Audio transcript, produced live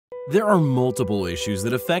There are multiple issues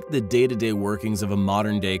that affect the day-to-day workings of a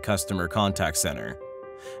modern-day customer contact center.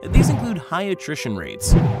 These include high attrition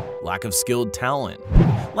rates, lack of skilled talent,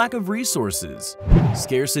 lack of resources,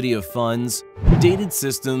 scarcity of funds, dated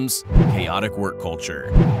systems, chaotic work culture.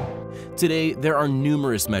 Today, there are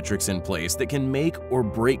numerous metrics in place that can make or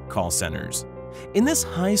break call centers. In this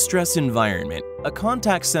high-stress environment, a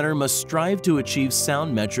contact center must strive to achieve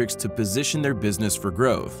sound metrics to position their business for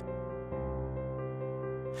growth.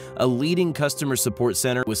 A leading customer support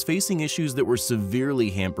center was facing issues that were severely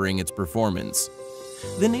hampering its performance.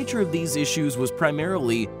 The nature of these issues was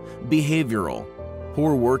primarily behavioral,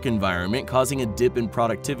 poor work environment causing a dip in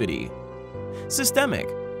productivity; systemic,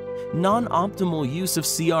 non-optimal use of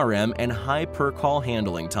CRM and high per-call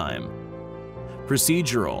handling time;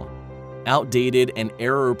 procedural, outdated and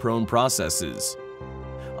error-prone processes;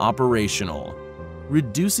 operational,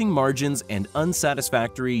 reducing margins and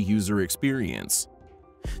unsatisfactory user experience.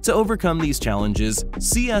 To overcome these challenges,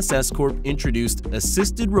 CSS Corp introduced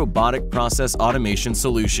Assisted Robotic Process Automation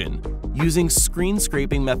Solution, using screen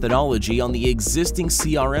scraping methodology on the existing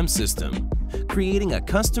CRM system, creating a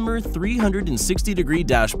customer 360-degree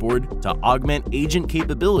dashboard to augment agent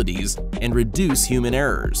capabilities and reduce human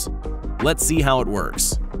errors. Let's see how it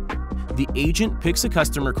works. The agent picks a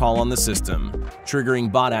customer call on the system,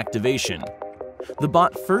 triggering bot activation. The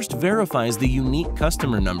bot first verifies the unique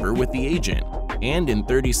customer number with the agent, and in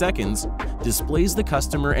 30 seconds, displays the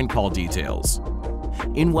customer and call details.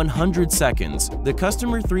 In 100 seconds, the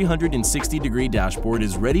customer 360-degree dashboard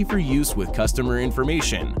is ready for use with customer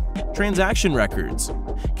information, transaction records,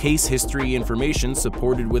 case history information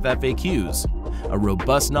supported with FAQs, a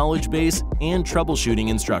robust knowledge base, and troubleshooting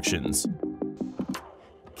instructions.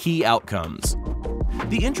 Key outcomes.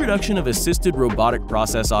 The introduction of assisted robotic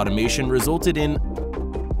process automation resulted in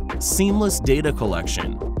seamless data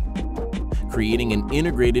collection, creating an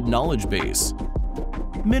integrated knowledge base,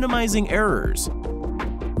 minimizing errors,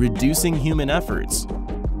 reducing human efforts,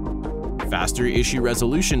 faster issue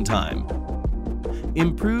resolution time,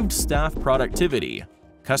 improved staff productivity,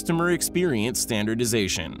 customer experience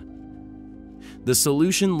standardization. The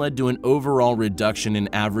solution led to an overall reduction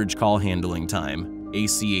in average call handling time,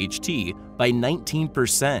 ACHT, by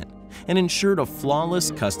 19% and ensured a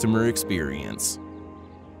flawless customer experience.